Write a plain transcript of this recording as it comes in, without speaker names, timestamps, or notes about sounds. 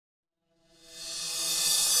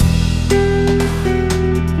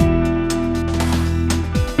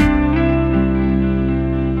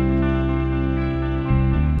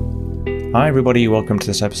Hi everybody, welcome to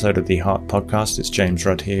this episode of the Heart Podcast. It's James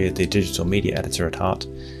Rudd here, the digital media editor at Heart,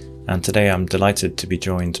 and today I'm delighted to be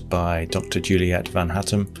joined by Dr Juliette van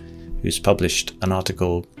Hattum, who's published an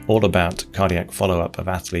article all about cardiac follow-up of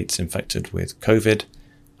athletes infected with COVID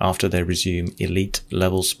after they resume elite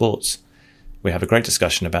level sports. We have a great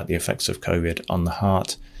discussion about the effects of COVID on the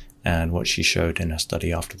heart and what she showed in her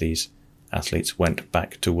study after these athletes went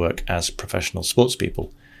back to work as professional sports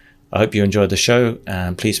people. I hope you enjoyed the show,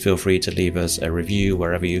 and please feel free to leave us a review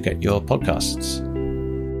wherever you get your podcasts.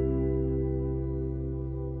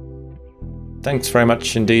 Thanks very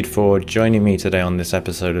much indeed for joining me today on this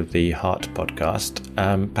episode of the Heart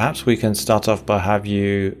Podcast. Perhaps we can start off by have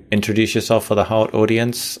you introduce yourself for the Heart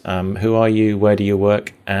audience. Who are you, where do you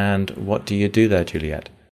work, and what do you do there, Juliette?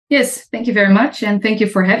 Yes, thank you very much, and thank you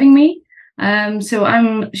for having me. So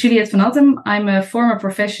I'm Juliette van Hattum. I'm a former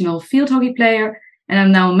professional field hockey player, and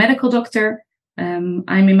I'm now a medical doctor. I'm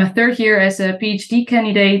in my third year as a PhD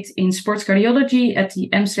candidate in sports cardiology at the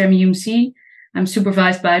Amsterdam UMC. I'm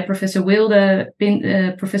supervised by Professor Wilde,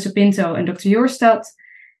 Professor Pinto, and Dr. Jorstad.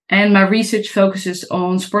 And my research focuses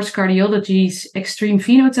on sports cardiology's extreme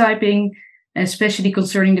phenotyping, especially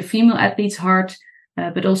concerning the female athlete's heart,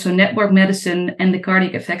 but also network medicine and the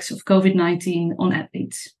cardiac effects of COVID-19 on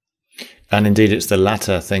athletes. And indeed, it's the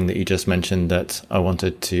latter thing that you just mentioned that I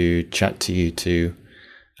wanted to chat to you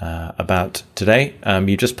about today.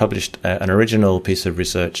 You just published an original piece of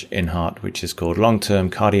research in Heart, which is called Long-Term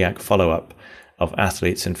Cardiac Follow-Up of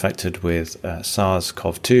Athletes Infected with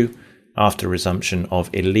SARS-CoV-2 after Resumption of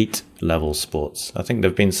Elite Level Sports. I think there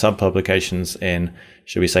have been sub-publications in,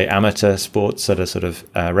 should we say, amateur sports at a sort of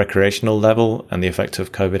recreational level and the effect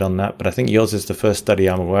of COVID on that. But I think yours is the first study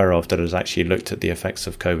I'm aware of that has actually looked at the effects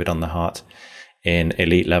of COVID on the heart in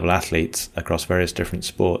elite level athletes across various different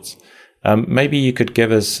sports. Maybe you could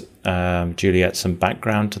give us, Juliette, some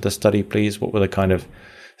background to the study, please. What were the kind of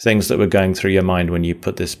things that were going through your mind when you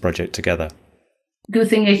put this project together? Good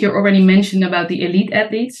thing that you already mentioned about the elite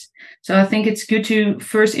athletes. So I think it's good to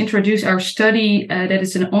first introduce our study that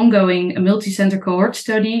is an ongoing multi-center cohort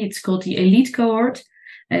study. It's called the Elite Cohort.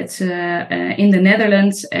 It's in the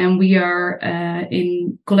Netherlands, and we are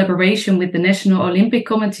in collaboration with the National Olympic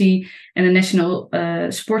Committee and the National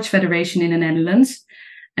Sports Federation in the Netherlands.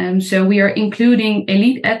 So we are including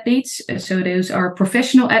elite athletes. So those are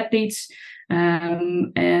professional athletes,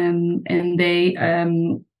 and they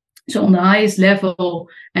so on the highest level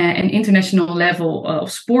and international level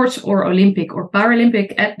of sports or Olympic or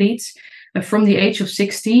Paralympic athletes from the age of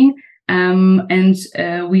 16. And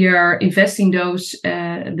we are investing those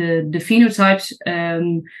the phenotypes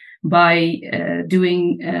by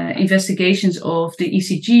doing investigations of the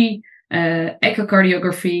ECG,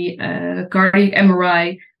 echocardiography, cardiac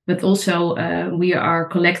MRI, but also we are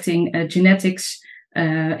collecting genetics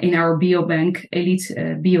in our biobank, Elite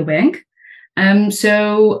Biobank.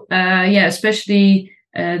 Especially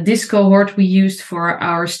this cohort we used for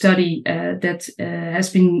our study that has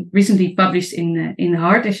been recently published in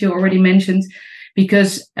Heart, as you already mentioned,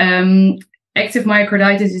 because active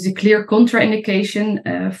myocarditis is a clear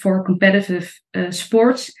contraindication for competitive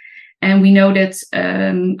sports. And we know that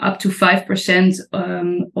up to 5%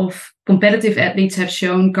 of competitive athletes have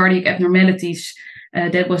shown cardiac abnormalities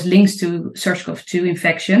that was linked to SARS-CoV-2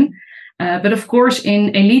 infection. But of course,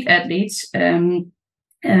 in elite athletes, the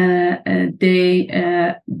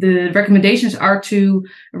recommendations are to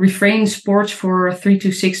refrain sports for 3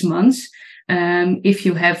 to 6 months if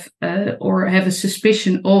you have or have a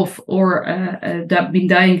suspicion of or been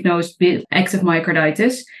diagnosed with active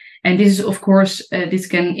myocarditis. And this is, of course, this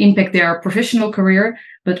can impact their professional career,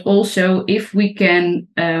 but also if we can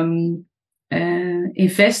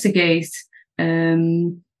investigate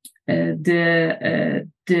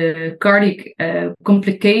the cardiac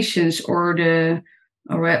complications or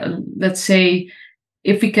let's say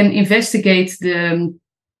if we can investigate the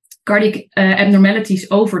cardiac abnormalities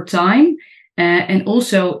over time and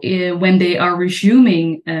also when they are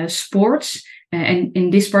resuming sports, and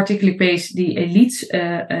in this particular case the elite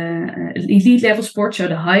level sports, so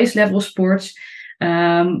the highest level sports,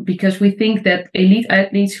 because we think that elite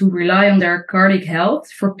athletes who rely on their cardiac health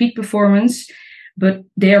for peak performance, but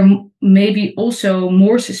they are maybe also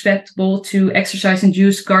more susceptible to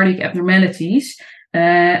exercise-induced cardiac abnormalities.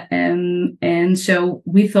 And so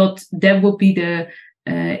we thought that would be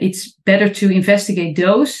it's better to investigate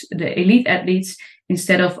those, the elite athletes,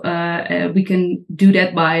 instead of we can do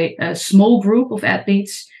that by a small group of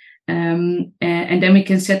athletes. And then we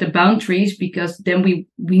can set the boundaries, because then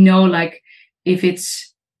we know, like, if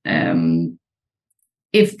it's,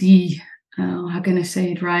 if the, how can I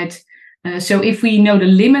say it right? So if we know the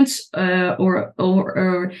limits,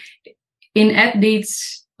 or in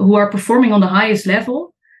athletes who are performing on the highest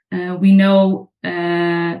level, we know,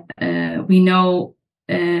 and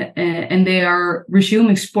they are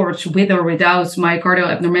resuming sports with or without myocardial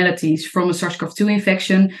abnormalities from a SARS-CoV-2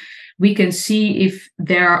 infection. We can see if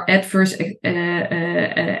there are adverse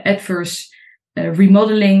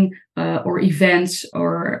remodeling or events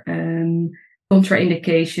or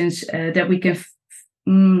contraindications that we can.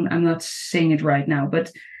 I'm not saying it right now,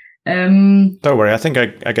 but don't worry. I think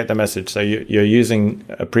I get the message. So you're using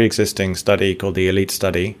a pre-existing study called the ELITE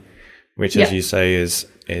study, which, as you say, is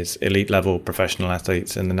elite level professional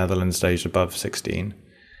athletes in the Netherlands aged above 16.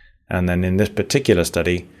 And then in this particular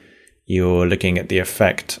study, you're looking at the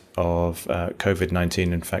effect of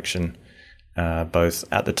COVID-19 infection, both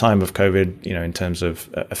at the time of COVID, in terms of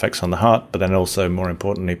effects on the heart, but then also, more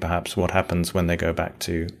importantly, perhaps what happens when they go back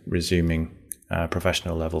to resuming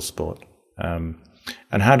professional level sport.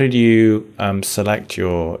 And how did you select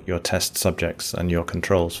your test subjects and your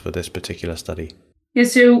controls for this particular study? Yeah,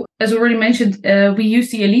 so as already mentioned, we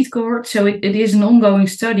used the ELITE cohort. So it is an ongoing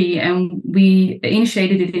study, and we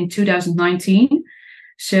initiated it in 2019.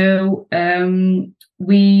 So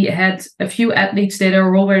we had a few athletes that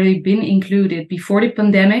are already been included before the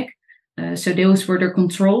pandemic. So those were their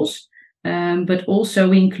controls. But also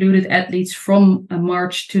we included athletes from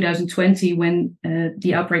March 2020 when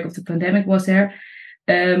the outbreak of the pandemic was there.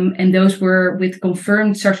 And those were with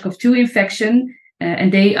confirmed SARS-CoV-2 infection.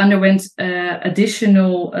 And they underwent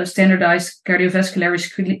additional standardized cardiovascular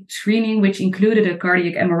screening, which included a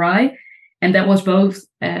cardiac MRI. And that was both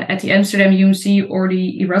at the Amsterdam UMC or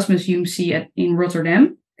the Erasmus UMC in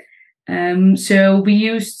Rotterdam. So we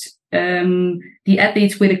used the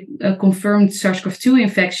athletes with a confirmed SARS-CoV-2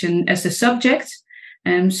 infection as the subject.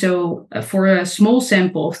 So for a small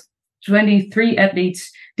sample of 23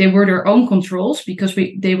 athletes, they were their own controls because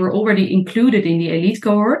they were already included in the ELITE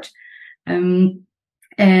cohort.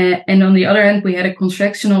 And on the other hand, we had a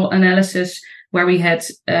cross-sectional analysis where we had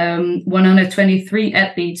 123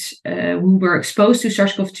 athletes who were exposed to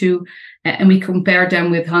SARS-CoV-2, and we compared them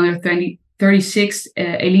with 136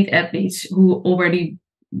 ELITE athletes who already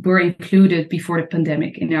were included before the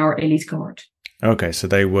pandemic in our ELITE cohort. Okay, so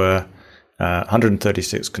they were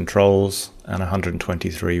 136 controls and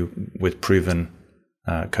 123 with proven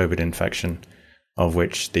COVID infection, of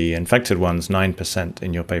which the infected ones, 9%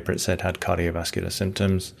 in your paper, it said, had cardiovascular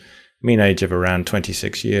symptoms. Mean age of around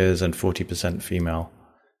 26 years and 40% female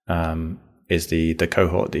is the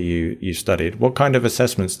cohort that you studied. What kind of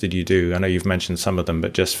assessments did you do? I know you've mentioned some of them,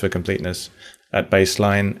 but just for completeness, at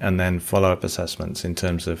baseline and then follow-up assessments in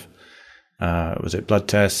terms of, was it blood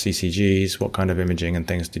tests, ECGs? What kind of imaging and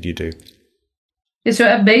things did you do? Yeah, so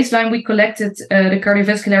at baseline, we collected the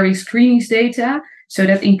cardiovascular screenings data. So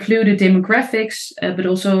that included demographics, but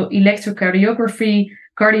also electrocardiography,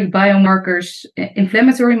 cardiac biomarkers,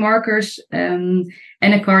 inflammatory markers, and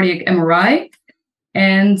a cardiac MRI.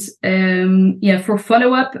 And for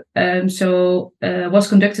follow-up, was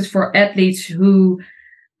conducted for athletes who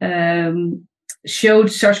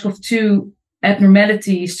showed SARS-CoV-2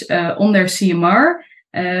 abnormalities on their CMR.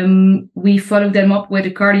 We followed them up with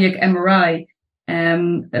a cardiac MRI,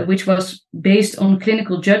 which was based on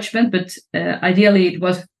clinical judgment, but ideally it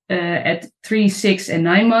was at 3, 6, and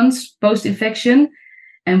 9 months post-infection.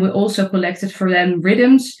 And we also collected for them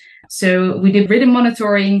rhythms. So we did rhythm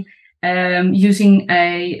monitoring using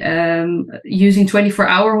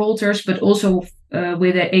 24-hour holters, but also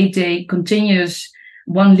with an 8-day continuous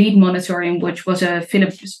one-lead monitoring, which was a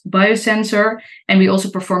Philips biosensor. And we also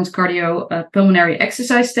performed cardiopulmonary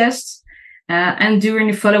exercise tests. And during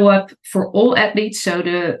the follow-up for all athletes, so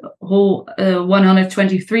the whole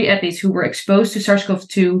 123 athletes who were exposed to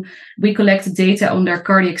SARS-CoV-2, we collected data on their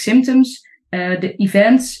cardiac symptoms, the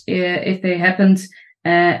events, if they happened,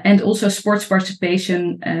 and also sports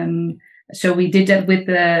participation. So we did that with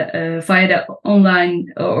via the online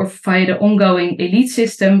or via the ongoing ELITE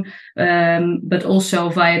system, but also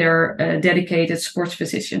via their dedicated sports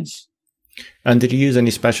physicians. And did you use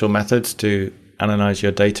any special methods to analyze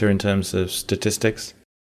your data in terms of statistics?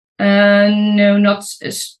 No, not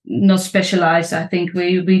specialized. I think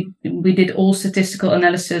we did all statistical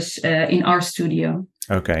analysis in our studio.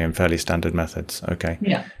 Okay, and fairly standard methods. Okay.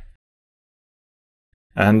 Yeah.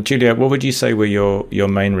 And Juliette, what would you say were your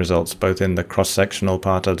main results, both in the cross-sectional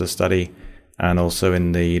part of the study and also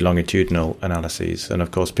in the longitudinal analyses? And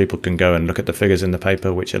of course, people can go and look at the figures in the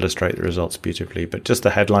paper, which illustrate the results beautifully. But just the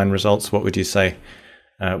headline results, what would you say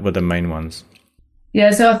were the main ones?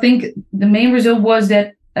 Yeah, so I think the main result was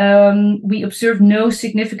that we observed no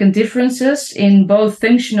significant differences in both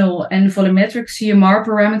functional and volumetric CMR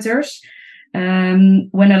parameters. when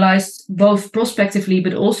analyzed both prospectively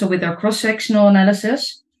but also with our cross-sectional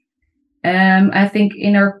analysis. I think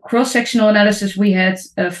in our cross-sectional analysis, we had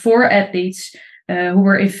 4 athletes who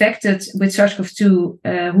were infected with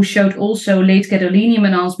SARS-CoV-2 who showed also late gadolinium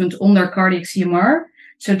enhancement on their cardiac CMR.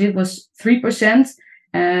 So this was 3%.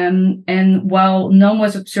 And while none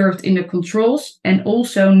was observed in the controls, and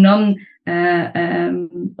also none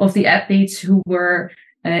of the athletes who were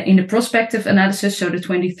in the prospective analysis, so the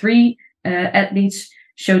 23 athletes,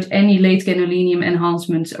 showed any late gadolinium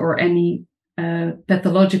enhancement or any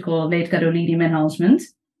pathological late gadolinium enhancement.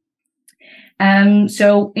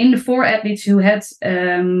 So in the 4 athletes who had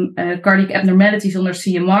cardiac abnormalities on their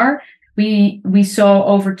CMR, we saw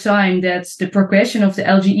over time that the progression of the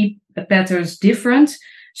LGE patterns different.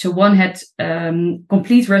 So one had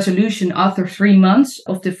complete resolution after 3 months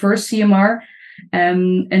of the first CMR,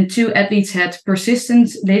 and 2 athletes had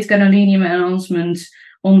persistent late gadolinium enhancement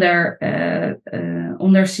on their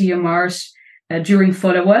CMRs during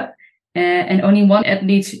follow-up. And only 1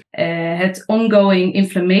 athlete had ongoing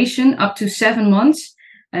inflammation up to 7 months,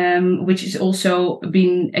 which is also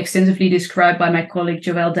been extensively described by my colleague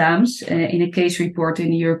Joël Daams in a case report in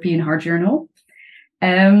the European Heart Journal.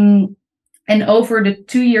 And over the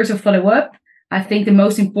 2 years of follow-up, I think the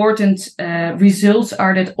most important results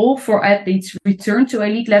are that all 4 athletes returned to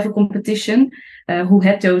elite level competition who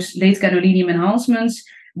had those late gadolinium enhancements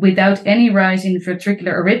without any rise in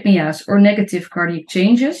ventricular arrhythmias or negative cardiac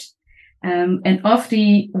changes. And of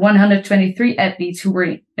the 123 athletes who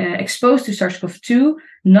were exposed to SARS-CoV-2,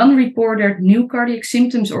 none reported new cardiac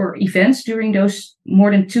symptoms or events during those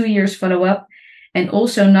more than 2 years follow-up. And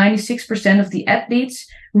also 96% of the athletes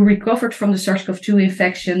who recovered from the SARS-CoV-2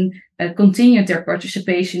 infection continued their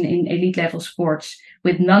participation in elite level sports,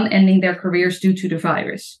 with none ending their careers due to the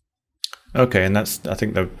virus. Okay, and that's, I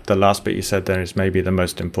think the last bit you said there is maybe the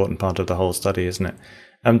most important part of the whole study, isn't it?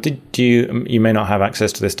 Did you may not have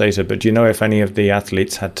access to this data, but do you know if any of the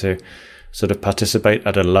athletes had to sort of participate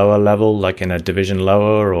at a lower level, like in a division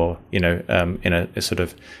lower, or in a sort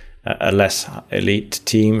of a less elite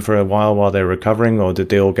team for a while they're recovering, or did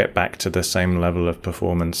they all get back to the same level of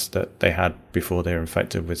performance that they had before they were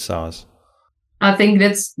infected with SARS? I think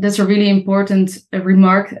that's a really important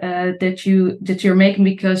remark that you're making,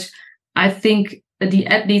 because I think the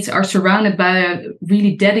athletes are surrounded by a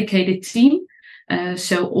really dedicated team.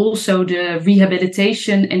 So also the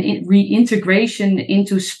rehabilitation and reintegration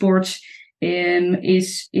into sports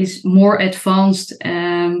is more advanced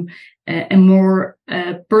and more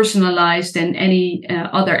personalized than any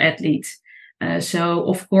other athlete. So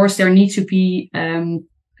of course there needs to be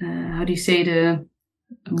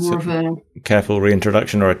careful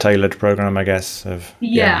reintroduction, or a tailored program, I guess.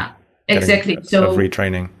 Exactly. So of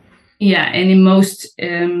retraining. Yeah, and in most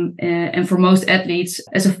and for most athletes,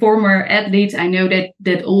 as a former athlete, I know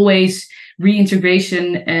that always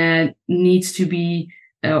reintegration needs to be,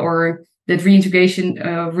 or that reintegration,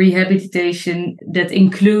 rehabilitation that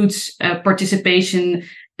includes participation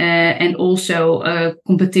and also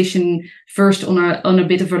competition first on a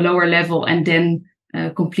bit of a lower level, and then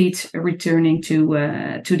complete returning to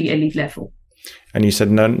the elite level. And you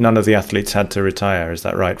said none of the athletes had to retire, is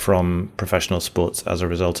that right, from professional sports as a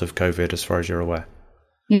result of COVID, as far as you're aware?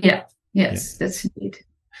 Yeah, yes, yeah. That's indeed.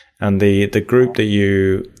 And the group that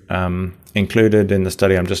you included in the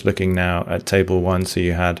study, I'm just looking now at table 1, so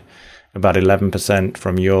you had about 11%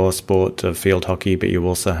 from your sport of field hockey, but you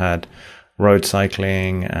also had road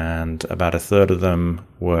cycling, and about a third of them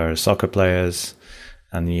were soccer players,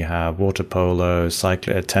 and you have water polo,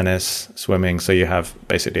 tennis, swimming, so you have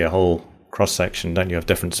basically a whole cross-section, don't you, of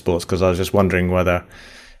different sports? Because I was just wondering whether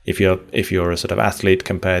if you're a sort of athlete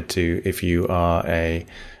compared to if you are a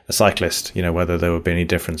cyclist, whether there would be any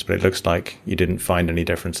difference. But it looks like you didn't find any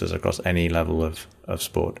differences across any level of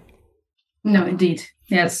sport. No, indeed.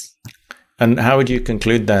 Yes. And how would you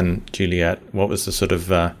conclude then, Juliette? What was the sort of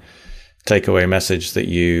takeaway message that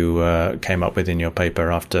you came up with in your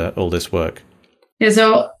paper after all this work? Yeah,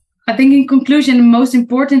 so I think in conclusion, the most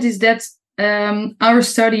important is that our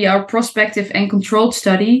study, our prospective and controlled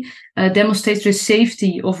study, demonstrates the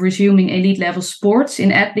safety of resuming elite level sports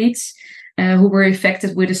in athletes who were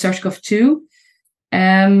infected with the SARS-CoV-2,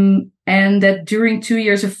 and that during 2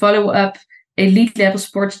 years of follow-up, elite level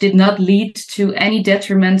sports did not lead to any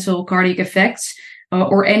detrimental cardiac effects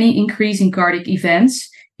or any increase in cardiac events,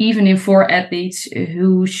 even in 4 athletes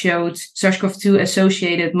who showed SARS-CoV-2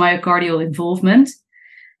 associated myocardial involvement.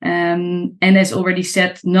 And as already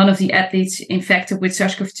said, none of the athletes infected with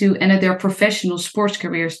SARS-CoV-2 ended their professional sports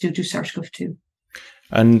careers due to SARS-CoV-2.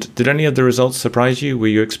 And did any of the results surprise you? Were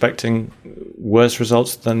you expecting worse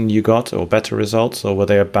results than you got, or better results, or were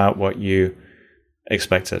they about what you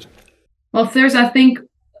expected? Well, first, I think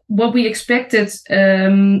what we expected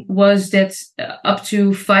was that up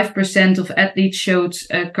to 5% of athletes showed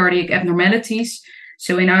cardiac abnormalities.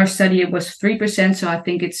 So in our study, it was 3%. So I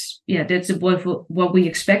think that's what we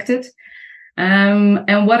expected.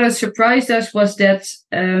 And what has surprised us was that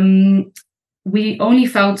we only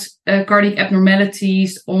found cardiac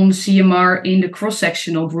abnormalities on CMR in the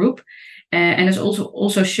cross-sectional group. And as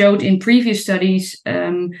also showed in previous studies,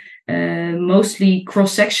 mostly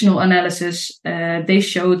cross-sectional analysis, they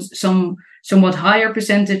showed somewhat higher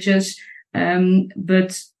percentages,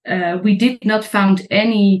 but we did not find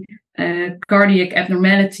any cardiac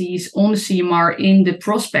abnormalities on the CMR in the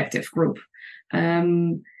prospective group.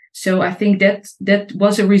 So I think that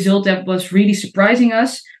was a result that was really surprising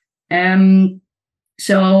us.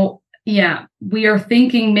 So yeah, we are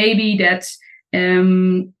thinking maybe that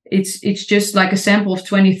it's just like a sample of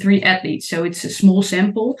 23 athletes, so it's a small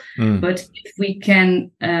sample. But if we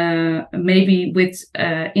can maybe with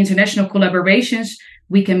international collaborations,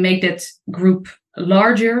 we can make that group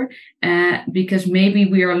larger, because maybe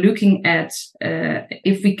we are looking at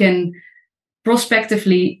if we can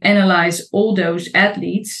prospectively analyze all those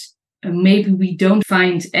athletes, maybe we don't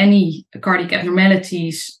find any cardiac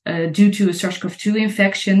abnormalities due to a SARS-CoV-2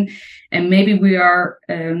 infection, and maybe we are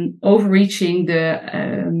overreaching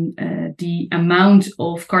the amount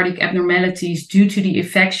of cardiac abnormalities due to the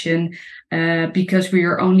infection because we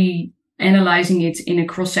are only analyzing it in a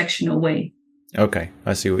cross-sectional way. Okay,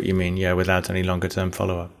 I see what you mean. Yeah, without any longer-term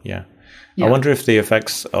follow-up. Yeah. I wonder if the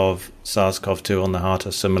effects of SARS-CoV-2 on the heart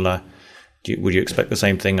are similar. Would you expect the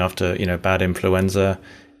same thing after bad influenza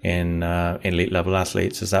in elite level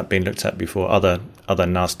athletes? Has that been looked at before? Other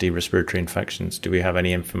nasty respiratory infections? Do we have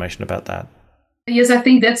any information about that? Yes, I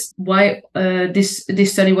think that's why this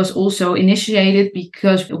study was also initiated,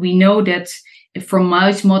 because we know that from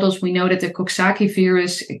mouse models, we know that the Coxsackie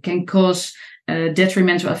virus can cause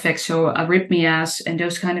detrimental effects, so arrhythmias and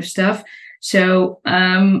those kind of stuff. So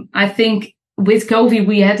I think with COVID,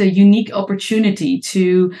 we had a unique opportunity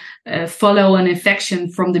to follow an infection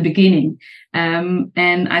from the beginning.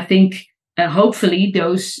 And I think hopefully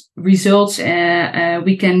those results,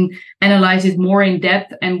 we can analyze it more in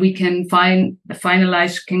depth, and we can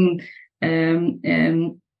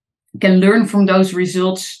can learn from those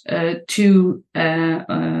results or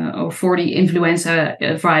for the influenza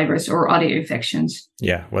virus or other infections.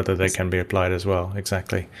 Yeah, whether they can be applied as well.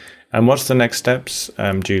 Exactly. And what's the next steps,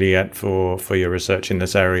 Juliette, for your research in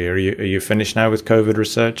this area? Are you finished now with COVID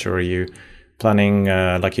research, or are you planning,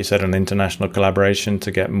 like you said, an international collaboration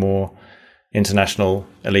to get more international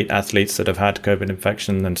elite athletes that have had COVID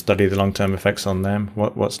infection and study the long-term effects on them?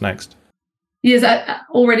 What's next? Yes, I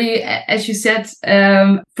already, as you said,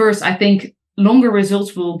 first, I think longer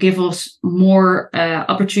results will give us more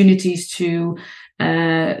opportunities to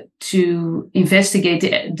investigate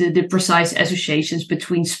the precise associations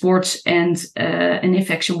between sports and an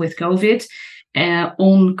infection with COVID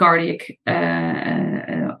on cardiac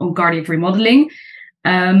remodeling.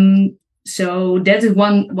 So that is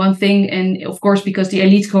one thing, and of course, because the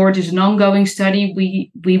elite cohort is an ongoing study,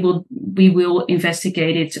 we will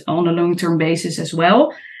investigate it on a long-term basis as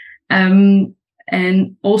well. And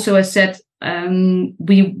also, as said,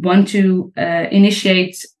 we want to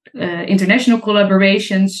initiate international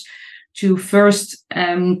collaborations to first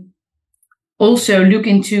also look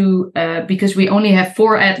into, because we only have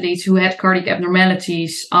 4 athletes who had cardiac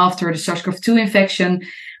abnormalities after the SARS-CoV-2 infection.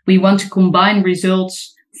 We want to combine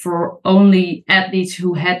results for only athletes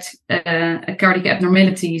who had cardiac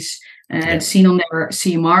abnormalities seen on their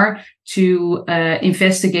CMR to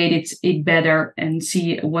investigate it better and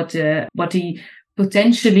see what the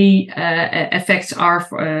potentially effects are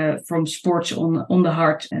from sports on the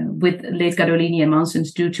heart with late gadolinium and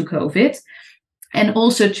Manson's due to COVID, and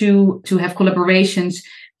also to have collaborations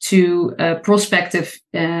to prospective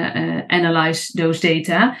analyze those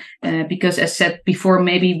data, because as said before,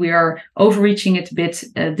 maybe we are overreaching it a bit,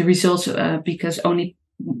 the results,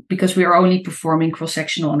 because we are only performing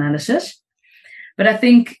cross-sectional analysis. But I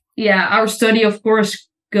think, our study, of course,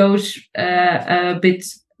 goes a bit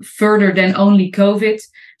further than only COVID.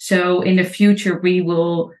 So in the future, we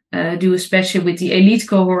will do, especially with the elite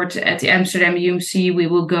cohort at the Amsterdam UMC, we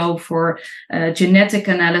will go for genetic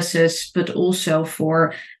analysis, but also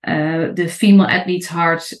for the female athlete's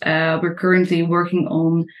heart. We're currently working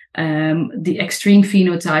on the extreme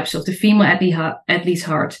phenotypes of the female athlete's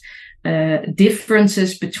heart,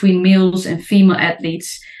 differences between males and female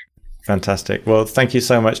athletes. Fantastic. Well, thank you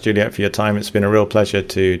so much, Juliette, for your time. It's been a real pleasure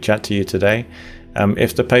to chat to you today.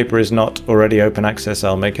 If the paper is not already open access,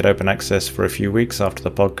 I'll make it open access for a few weeks after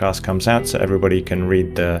the podcast comes out so everybody can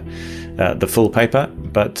read the full paper.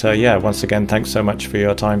 But once again, thanks so much for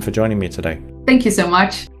your time for joining me today. Thank you so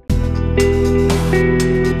much.